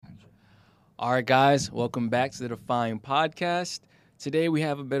All right, guys, welcome back to the Define Podcast. Today we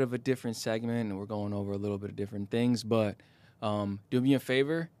have a bit of a different segment, and we're going over a little bit of different things. But do me a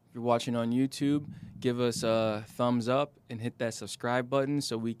favor, if you're watching on YouTube, give us a thumbs up and hit that subscribe button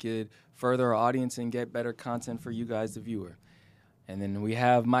so we could further our audience and get better content for you guys, the viewer. And then we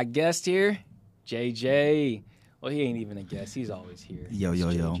have my guest here, JJ. Well, he ain't even a guest. He's always here. Yo.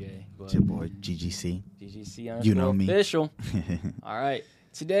 JJ, It's your boy, GGC. GGC You know me. official. All right.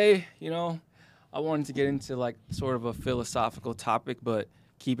 Today, I wanted to get into like sort of a philosophical topic, but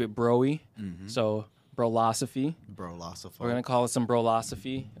keep it bro-y. Mm-hmm. So, Brolosophy. Brolosophy. We're going to call it some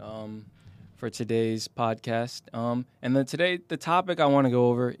Brolosophy for today's podcast. And then today, the topic I want to go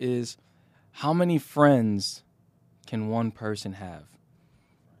over is how many friends can one person have?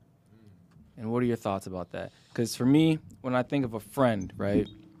 And what are your thoughts about that? Because for me, when I think of a friend, right,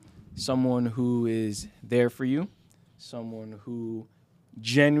 someone who is there for you, someone who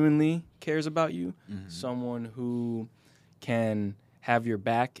genuinely cares about you, someone who can have your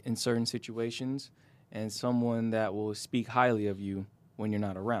back in certain situations, and someone that will speak highly of you when you're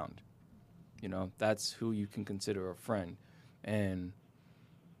not around. That's who you can consider a friend. And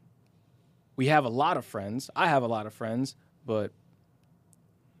we have a lot of friends. I have a lot of friends, but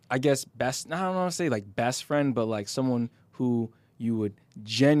I guess I don't want to say like best friend, but like someone who you would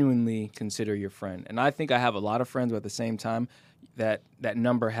genuinely consider your friend. And I think I have a lot of friends, but at the same time, that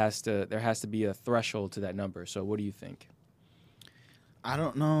number there has to be a threshold to that number. So what do you think? I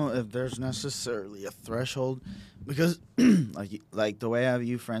don't know if there's necessarily a threshold because like the way I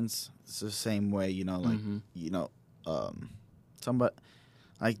view friends, it's the same way, somebody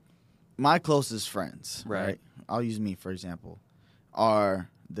like my closest friends, right? I'll use me for example, are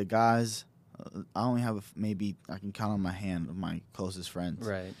the guys. I only have maybe I can count on my hand of my closest friends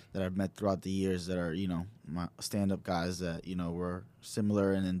that I've met throughout the years that are, my stand-up guys that, were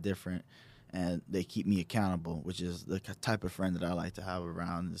similar and indifferent, and they keep me accountable, which is the type of friend that I like to have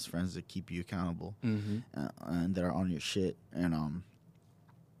around, is friends that keep you accountable and that are on your shit. And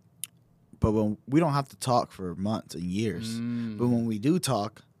but when we don't have to talk for months and years, but when we do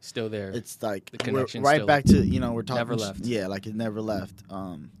talk, still there. it's like the connection right back to, we're talking. Never left. Yeah, like it never left.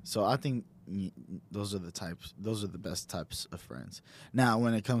 So I think those are the best types of friends. Now,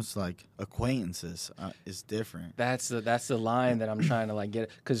 when it comes to like acquaintances, it's different. That's the line that I'm trying to like get,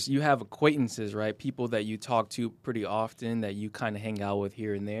 because you have acquaintances, right? People that you talk to pretty often, that you kind of hang out with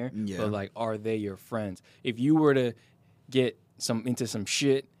here and there. Yeah. But like, are they your friends? If you were to get into some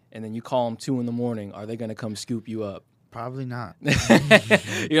shit and then you call them 2 a.m, are they gonna come scoop you up? Probably not.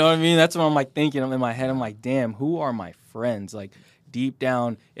 You know what I mean? That's what I'm like thinking. I'm in my head. I'm like, damn, who are my friends? Like, deep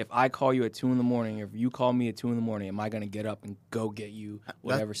down, if I call you at 2 a.m, or if you call me at 2 a.m, am I going to get up and go get you,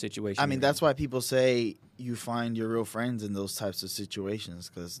 whatever situation? I mean, that's why people say you find your real friends in those types of situations,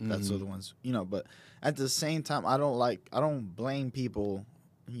 because that's the ones, But at the same time, I don't blame people,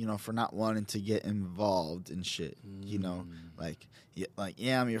 for not wanting to get involved in shit. I'm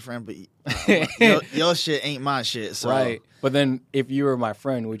your friend, but your shit ain't my shit. So. Right. But then if you were my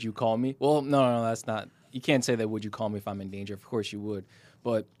friend, would you call me? Well, no, that's not. You can't say that, would you call me if I'm in danger? Of course you would.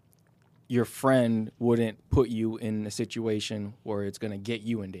 But your friend wouldn't put you in a situation where it's going to get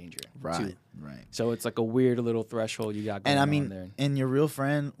you in danger. Right. So it's like a weird little threshold you got going on there. And your real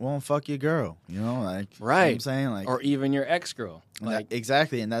friend won't fuck your girl, Right. You know what I'm saying? Like, or even your ex-girl.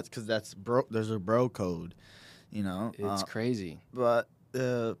 Exactly. And that's because there's a bro code, It's crazy. But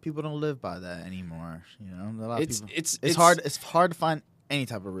people don't live by that anymore, A lot of people. It's hard. It's hard to find any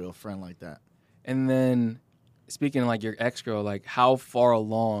type of real friend like that. And then, speaking of like your ex-girl, like how far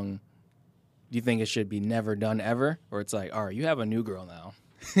along do you think it should be never done ever? Or it's like, all right, you have a new girl now.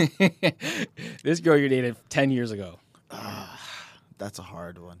 This girl you dated 10 years ago. That's a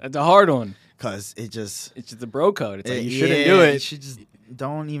hard one. That's a hard one. Because it's just a bro code. It's like, you shouldn't do it. You should just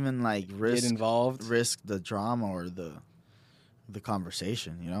don't even like get involved. Risk the drama or the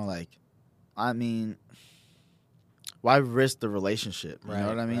conversation, I mean, why risk the relationship? You know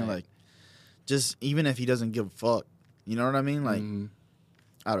what I mean? Right. Like, just even if he doesn't give a fuck, you know what I mean? Like,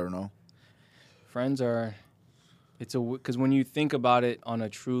 I don't know. Friends are, because when you think about it on a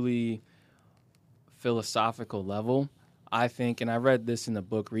truly philosophical level, I think, and I read this in a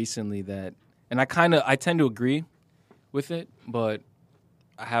book recently that, and I tend to agree with it, but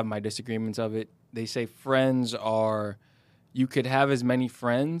I have my disagreements of it. They say friends are, you could have as many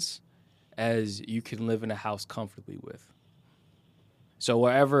friends as you can live in a house comfortably with. So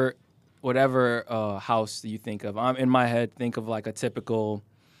whatever house that you think of, I'm in my head, think of like a typical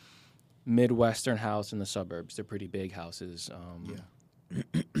Midwestern house in the suburbs. They're pretty big houses.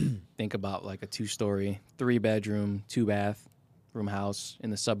 Think about like a 2-story, 3-bedroom, 2-bath, room house in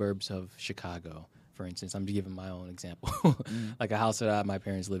the suburbs of Chicago, for instance. I'm just giving my own example, like a house that my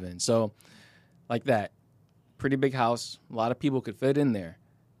parents live in. So like that, pretty big house. A lot of people could fit in there.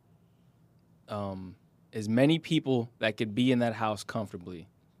 As many people that could be in that house comfortably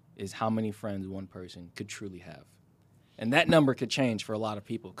is how many friends one person could truly have. And that number could change for a lot of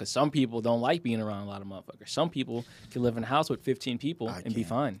people because some people don't like being around a lot of motherfuckers. Some people can live in a house with 15 people and be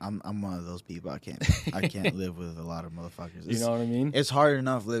fine. I'm one of those people. I can't live with a lot of motherfuckers. You know what I mean? It's hard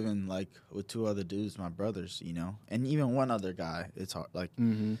enough living like with 2 other dudes, my brothers, you know, and even one other guy. It's hard. Like,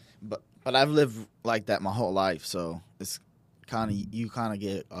 but I've lived like that my whole life, so it's you kind of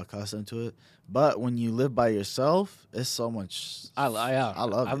get accustomed to it. But when you live by yourself, it's so much. I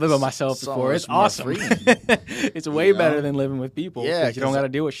love it. I've lived by myself so before. It's awesome. It's way better than living with people. Yeah, you don't got to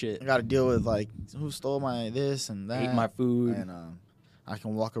deal with shit. I got to deal with like who stole my this and that. Ate my food. And I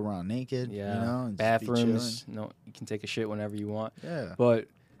can walk around naked. Yeah. You know, and bathrooms. No, you can take a shit whenever you want. Yeah. But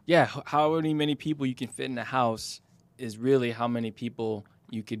yeah, how many people you can fit in a house is really how many people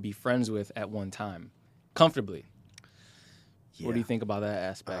you could be friends with at one time, comfortably. Yeah. What do you think about that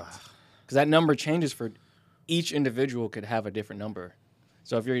aspect? Because that number changes for each individual could have a different number.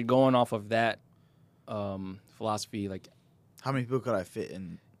 So if you're going off of that philosophy, like how many people could I fit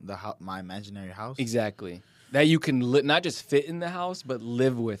in my imaginary house? Exactly. That you can not just fit in the house, but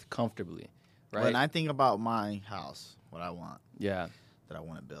live with comfortably, right? When I think about my house, what I want, that I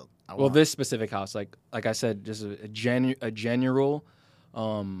want to build. This specific house, like I said, just a general.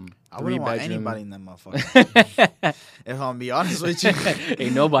 I wouldn't want anybody in that motherfucker. If I'm gonna be honest with you,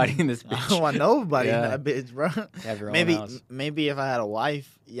 ain't nobody in this bitch. I don't want nobody in that bitch, bro. Have your own house. Maybe if I had a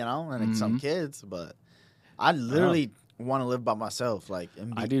wife, you know, and some kids, but I literally want to live by myself, like.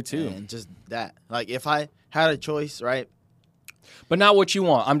 I do too, and just that. Like if I had a choice, right? But not what you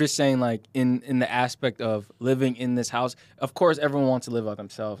want. I'm just saying, like in the aspect of living in this house. Of course, everyone wants to live by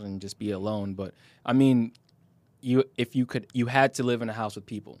themselves and just be alone. But I mean, you had to live in a house with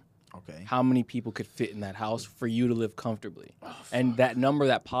people. Okay. How many people could fit in that house for you to live comfortably? And that number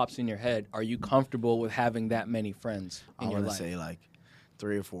that pops in your head, are you comfortable with having that many friends in your life? I want to say like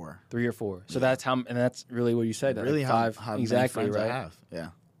 3 or 4. 3 or 4. So that's how, and that's really what you said. Really, like 5, how exactly many friends right. I have. Yeah.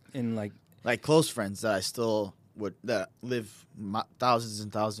 And like close friends that I still that live thousands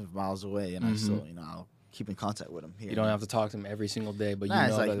and thousands of miles away, and I still, I'll keep in contact with them. You don't have to talk to them every single day, but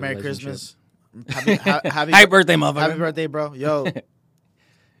it's like Merry Christmas. Happy birthday, motherfucker. Happy birthday, bro. Yo.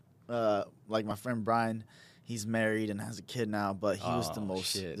 Like my friend Brian, he's married and has a kid now, but he was the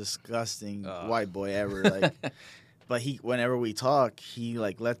most disgusting white boy ever. Like, but whenever we talk, he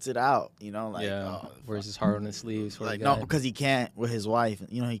like lets it out, like wears his heart on his sleeves. Like no, because he can't with his wife.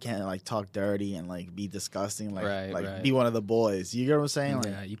 He can't like talk dirty and like be disgusting, like be one of the boys. You get what I'm saying? Like,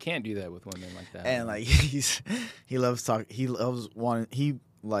 yeah, you can't do that with women like that. And like he loves talk. He loves wanting. He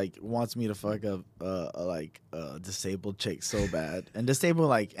like wants me to fuck up a disabled chick so bad, and disabled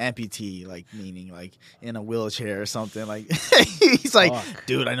like amputee, like meaning like in a wheelchair or something. Like he's like,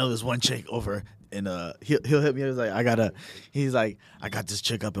 dude, I know this one chick over. And he'll hit me. He's like, I got this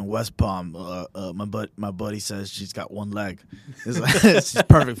chick up in West Palm. My buddy says she's got one leg. It's like, she's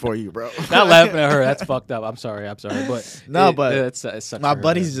perfect for you, bro. Not laughing at her. That's fucked up. I'm sorry. But it sucks my for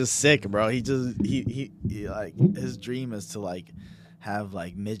buddy's just sick, bro. He like his dream is to like have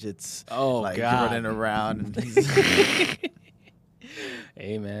like midgets running around. And he's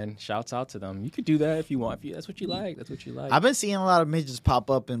hey man, shouts out to them. You could do that if you want. That's what you like. I've been seeing a lot of midgets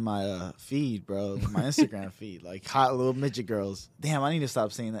pop up in my feed, bro. My Instagram feed, like hot little midget girls. Damn, I need to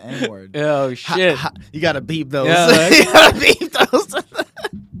stop saying the N word. Oh shit! You gotta beep those. Yeah, you gotta beep those.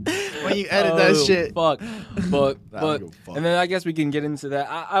 When you edit that shit. Fuck. But and then I guess we can get into that.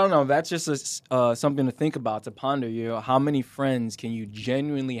 I don't know. That's just something to think about, to ponder. How many friends can you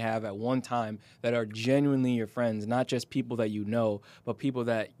genuinely have at one time that are genuinely your friends, not just people that you know, but people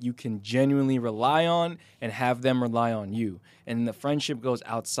that you can genuinely rely on and have them rely on you. And the friendship goes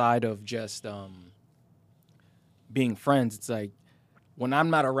outside of just being friends. It's like when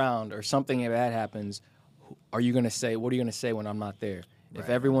I'm not around or something bad happens, what are you gonna say when I'm not there? If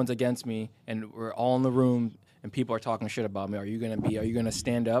everyone's against me and we're all in the room and people are talking shit about me, are you gonna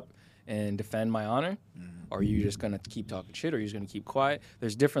stand up and defend my honor? Or are you just gonna keep talking shit, or are you just gonna keep quiet?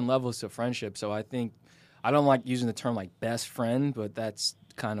 There's different levels to friendship. So I think, I don't like using the term like best friend, but that's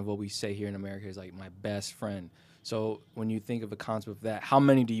kind of what we say here in America, is like my best friend. So when you think of a concept of that, how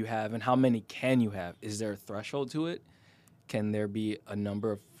many do you have and how many can you have? Is there a threshold to it? Can there be a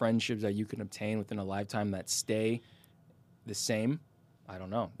number of friendships that you can obtain within a lifetime that stay the same? I don't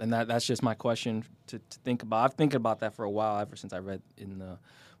know. And that's just my question to think about. I've thinking about that for a while, ever since I read in the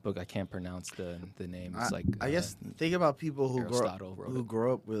book. I can't pronounce the name. It's I guess think about people who Aristotle wrote it.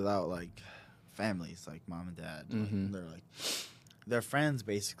 grow up without like families, like mom and dad. Mm-hmm. Like, their friends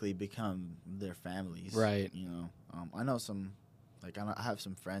basically become their families, right? You know, I know some, like I have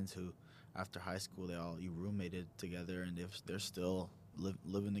some friends who, after high school, they all roommated together, and they're still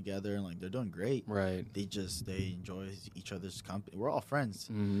living together, and like they're doing great. Right. They enjoy each other's company. We're all friends.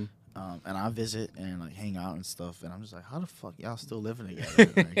 Mm-hmm. And I visit and like hang out and stuff, and I'm just like, how the fuck y'all still living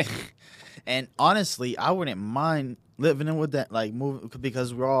together? Like, and honestly, I wouldn't mind living in with that, like moving,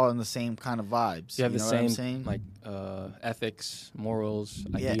 because we're all in the same kind of vibes. You have the know same what I'm saying? like ethics, morals,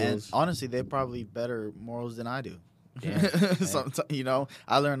 Yeah, and ideals. honestly, they probably better morals than I do. Yeah. Sometimes, you know,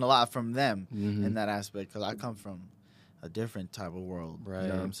 I learned a lot from them Mm-hmm. in that aspect because I come from a different type of world. Right. You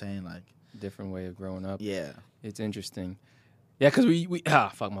know what I'm saying? Like, different way of growing up. yeah. It's interesting. Yeah, because we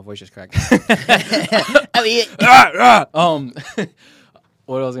fuck, my voice just cracked. What I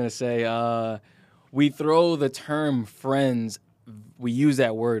was gonna say, we throw the term friends. We use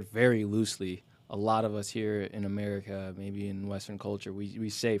that word very loosely. A lot of us here in America, maybe in Western culture, we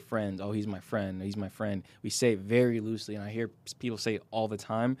say friends. Oh, he's my friend. He's my friend. We say it very loosely, and I hear people say it all the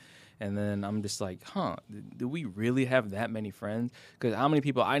time. And then I'm just like, do we really have that many friends? Because how many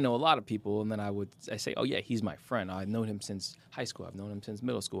people? I know a lot of people, and then I say, oh yeah, he's my friend. I've known him since high school. I've known him since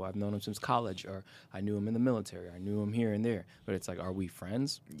middle school. I've known him since college, or I knew him in the military. I knew him here and there. But it's like, are we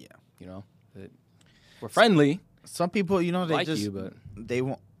friends? Yeah. You know, we're friendly. Some people, you know, they like just you, but they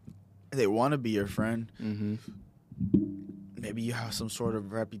want to be your friend. mm-hmm. Maybe you have some sort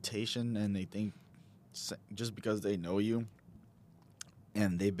of reputation, and they think just because they know you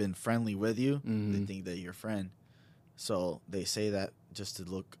and they've been friendly with you, Mm-hmm. they think that you're your friend. So they say that just to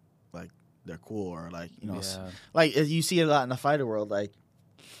look like they're cool, or like, you know, like you see it a lot in the fighter world. Like,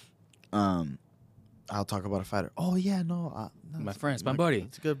 I'll talk about a fighter. Oh yeah, no, my friend, it's my buddy.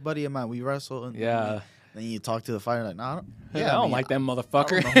 It's a good buddy of mine. We wrestle. And, Yeah. Then you talk to the fighter like, no, I don't like that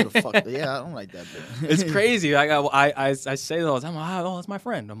motherfucker. I don't know who the fuck. Yeah, I don't like that bitch. It's crazy. Like I say that all the time. Oh, that's my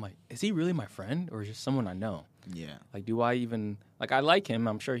friend. I'm like, is he really my friend, or just someone I know? Yeah. Like, do I even like? I like him.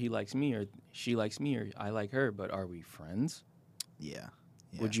 I'm sure he likes me, or she likes me, or I like her. But are we friends? Yeah.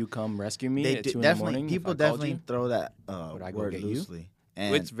 Would you come rescue me They at 2 in the definitely morning? people if I called definitely you? throw that Would I go word get you? loosely.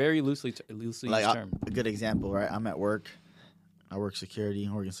 And It's very loosely like used term. a good example, right? I'm at work. I work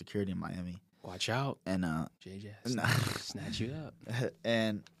Oregon security in Miami. Watch out, And JJ. Nah. Snatch you up.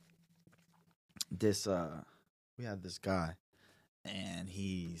 and this we have this guy, and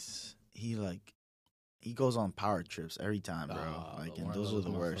he goes on power trips every time, bro. Like, and those are the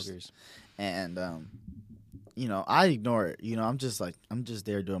worst. And you know, I ignore it. You know, I'm just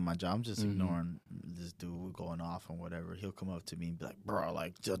there doing my job. I'm just ignoring this dude going off and whatever. He'll come up to me and be like, bro,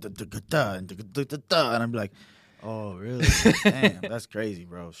 like, and I'm like, oh, really? Damn, that's crazy,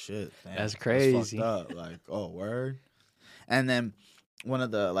 bro. Shit. Damn, That's crazy. That's fucked up. Like, oh, word? And then one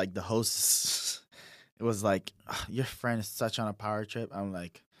of the, like, the hosts, it was like, your friend is such on a power trip. I'm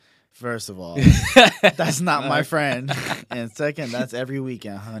like, first of all, that's not my friend. And second, that's every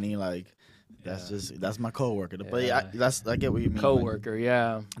weekend, honey. Like, that's my coworker. But yeah, I get what you mean. Coworker,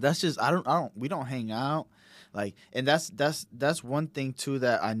 yeah. That's just we don't hang out. Like, and that's one thing too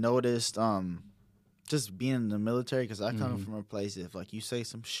that I noticed just being in the military, because I come from a place, if like you say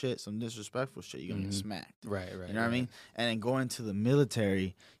some disrespectful shit, you're gonna get smacked. Right. You know what I mean? And then going to the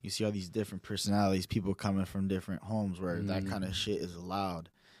military, you see all these different personalities, people coming from different homes where that kind of shit is allowed,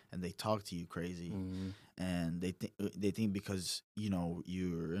 and they talk to you crazy, and they think because, you know,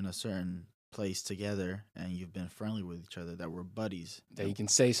 you're in a certain place together and you've been friendly with each other that we're buddies, That you can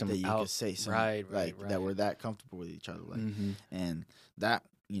say some that you can say some, right, that we're that comfortable with each other, like, and that,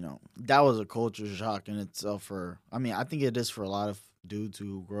 you know, that was a culture shock in itself. I think it is for a lot of dudes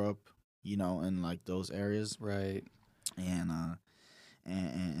who grow up, you know, in like those areas, right? And I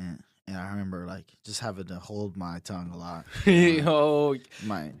remember like just having to hold my tongue a lot.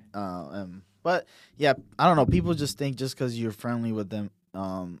 But yeah, I don't know. People just think just because you're friendly with them,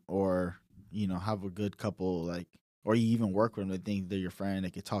 or you know, have a good couple, like, or you even work with them, they think they're your friend.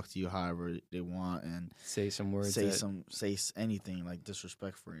 They can talk to you however they want and say some words, say anything like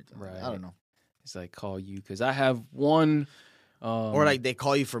disrespectful or anything. Right. I don't know. It's like, call you because I have one. Or like they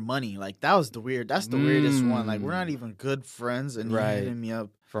call you for money. Like that's the weirdest one. Like, we're not even good friends, and you're hitting me up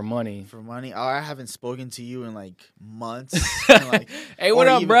for money. Or I haven't spoken to you in like months. Like, hey, what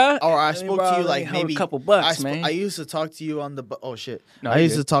up, bruh? Or I spoke to you like maybe a couple bucks, man. I used to talk to you on the oh shit. No, I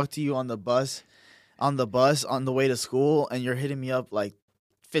used to talk to you on the bus on the way to school, and you're hitting me up like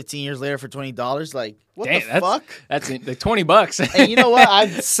 15 years later for $20. Like, what Damn, the fuck? That's like $20. And you know what?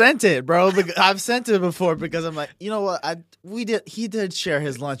 I've sent it, bro. I've sent it before because I'm like, you know what? He did share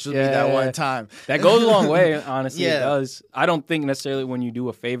his lunch with me that one time. That goes a long way, honestly. Yeah. It does. I don't think necessarily when you do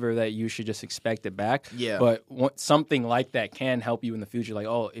a favor that you should just expect it back. Yeah. But something like that can help you in the future. Like,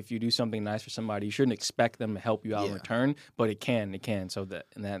 oh, if you do something nice for somebody, you shouldn't expect them to help you out in return. But it can. So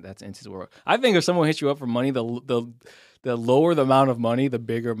that's into the world. I think if someone hits you up for money, the lower the amount of money, the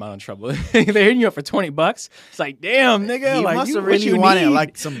bigger amount of trouble. They're hitting you up for $20. It's like, damn, nigga. He like, must have really wanted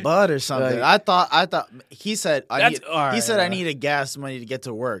like some bud or something. Like, I thought he said I need needed gas money to get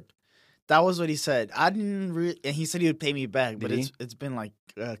to work. That was what he said. I didn't and he said he would pay me back, but it's been like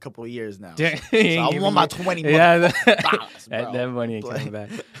a couple of years now. So I want my $20. Yeah, that money ain't coming back.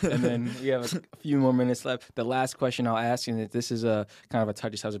 And then we have a few more minutes left. The last question I'll ask, and this is a kind of a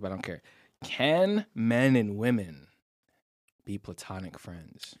touchy subject, but I don't care. Can men and women be platonic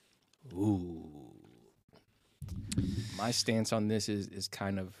friends? Ooh. My stance on this is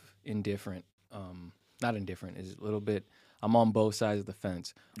kind of indifferent. Not indifferent, is a little bit, I'm on both sides of the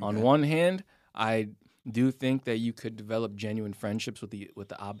fence. Okay. On one hand, I do think that you could develop genuine friendships with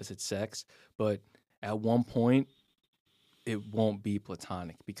the opposite sex, but at one point it won't be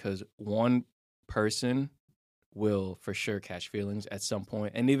platonic because one person will for sure catch feelings at some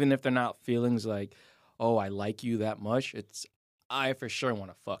point. And even if they're not feelings like, oh, I like you that much, it's I for sure want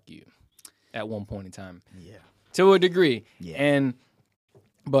to fuck you at one point in time. Yeah. To a degree. Yeah.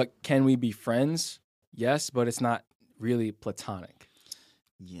 But can we be friends? Yes, but it's not really platonic.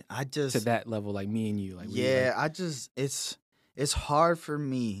 Yeah, to that level, like me and you. Like it's hard for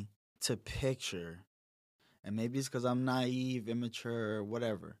me to picture, and maybe it's because I'm naive, immature, or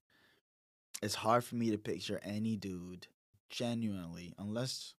whatever. It's hard for me to picture any dude genuinely,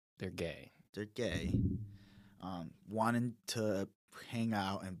 unless they're gay, wanting to hang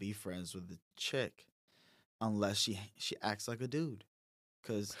out and be friends with the chick, unless she acts like a dude.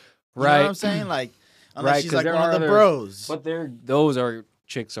 Because you know what I'm saying, like. Unless she's like one of the bros. But those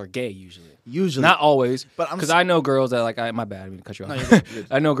chicks are gay usually. Usually. Not always. But because I know girls that my bad, I didn't mean to cut you off. No,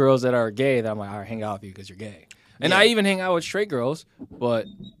 I know girls that are gay that I'm like, all right, hang out with you because you're gay. And I even hang out with straight girls, but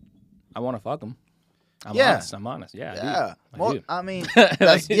I want to fuck them. I'm honest. Yeah. I mean,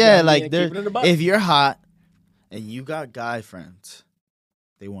 that's, like if you're hot and you got guy friends,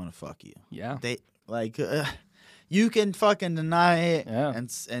 they want to fuck you. Yeah. They like... you can fucking deny it,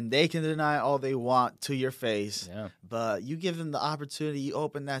 and they can deny all they want to your face. Yeah. But you give them the opportunity, you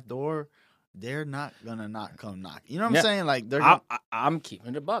open that door, they're not gonna not come knock. You know what I'm saying? Like I'm keeping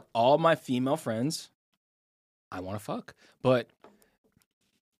it a buck. All my female friends, I want to fuck, but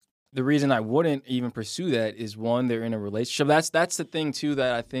the reason I wouldn't even pursue that is one, they're in a relationship. That's the thing too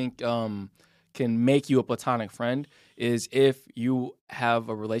that I think can make you a platonic friend is if you have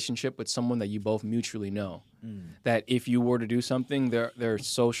a relationship with someone that you both mutually know. That if you were to do something, there are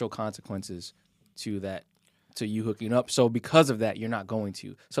social consequences to that, to you hooking up. So because of that, you're not going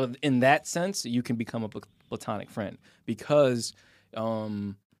to. So in that sense, you can become a platonic friend because,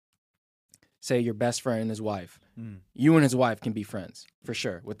 say your best friend and his wife, you and his wife can be friends for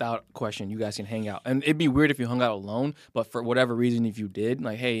sure, without question. You guys can hang out, and it'd be weird if you hung out alone. But for whatever reason, if you did,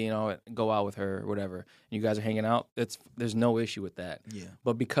 like, hey, go out with her or whatever, and you guys are hanging out, there's no issue with that. Yeah.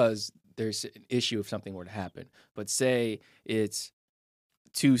 But because there's an issue if something were to happen. But say it's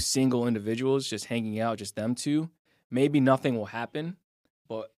two single individuals just hanging out, just them two, maybe nothing will happen.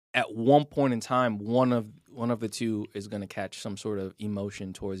 But at one point in time, one of the two is going to catch some sort of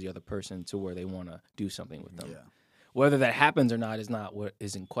emotion towards the other person to where they want to do something with them. Yeah. Whether that happens or not is not what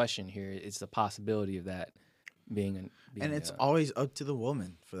is in question here. It's the possibility of that being and it's always up to the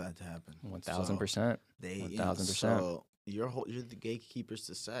woman for that to happen. 1,000%. 1,000%. So you're the gatekeepers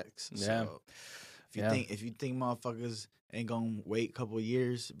to sex. Yeah. So if you think motherfuckers ain't gonna wait a couple of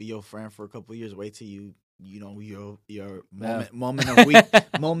years, be your friend for a couple of years, wait till your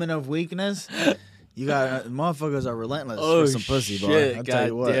moment of weakness. You got motherfuckers are relentless for some pussy, boy. I'll tell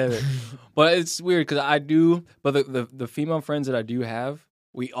you what. Damn it. But it's weird because I do. But the female friends that I do have,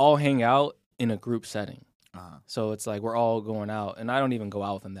 we all hang out in a group setting. Uh-huh. So it's like we're all going out, and I don't even go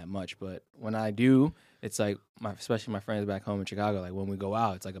out with them that much. But when I do, it's like especially my friends back home in Chicago. Like when we go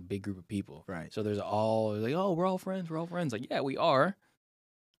out, it's like a big group of people. Right. So there's like, oh, we're all friends. Like, yeah, we are.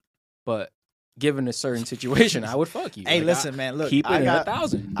 But given a certain situation, I would fuck you. Hey, like, listen, man. Look, keep it in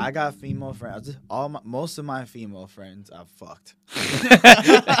 1,000. I got female friends. Most of my female friends I've fucked.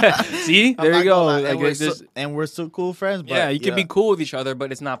 See, there you go. And we're still cool friends. But, yeah, you can be cool with each other,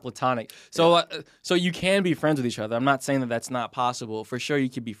 but it's not platonic. So, so you can be friends with each other. I'm not saying that that's not possible. For sure, you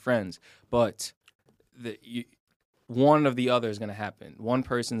could be friends, but one of the other is going to happen. One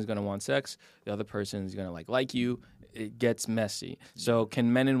person is going to want sex. The other person is going to like you. It gets messy. So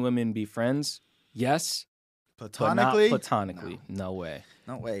can men and women be friends? Yes. Platonically? But not platonically. No way.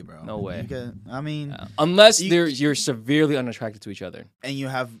 No way, bro. No way. Unless you're severely unattracted to each other. And you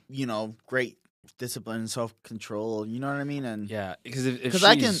have, great discipline and self-control. You know what I mean? And yeah, because if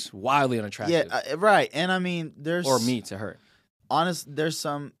she's wildly unattractive. Yeah, right. And there's... Or me to her. There's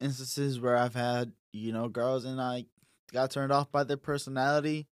some instances where I've had, girls and I got turned off by their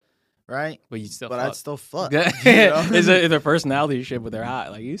personality, right? But you still I'd still fuck. It's a personality shit, but they're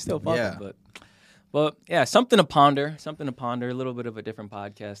hot. Like, you still fuck them, But yeah, something to ponder. A little bit of a different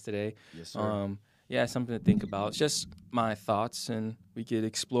podcast today. Yes, sir. Yeah, something to think about. It's just my thoughts, and we could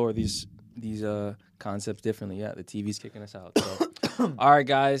explore these concepts differently. Yeah, the TV's kicking us out. So. All right,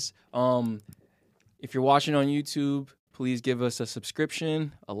 guys. If you're watching on YouTube, please give us a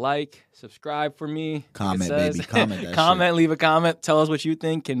subscription, a like, subscribe for me. Comment, baby. Comment that Comment, leave a comment. Tell us what you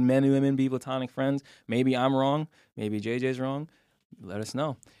think. Can men and women be platonic friends? Maybe I'm wrong. Maybe JJ's wrong. Let us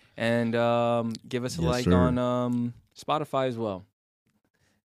know. And give us a like on Spotify as well.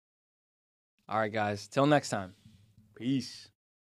 All right, guys. Till next time. Peace.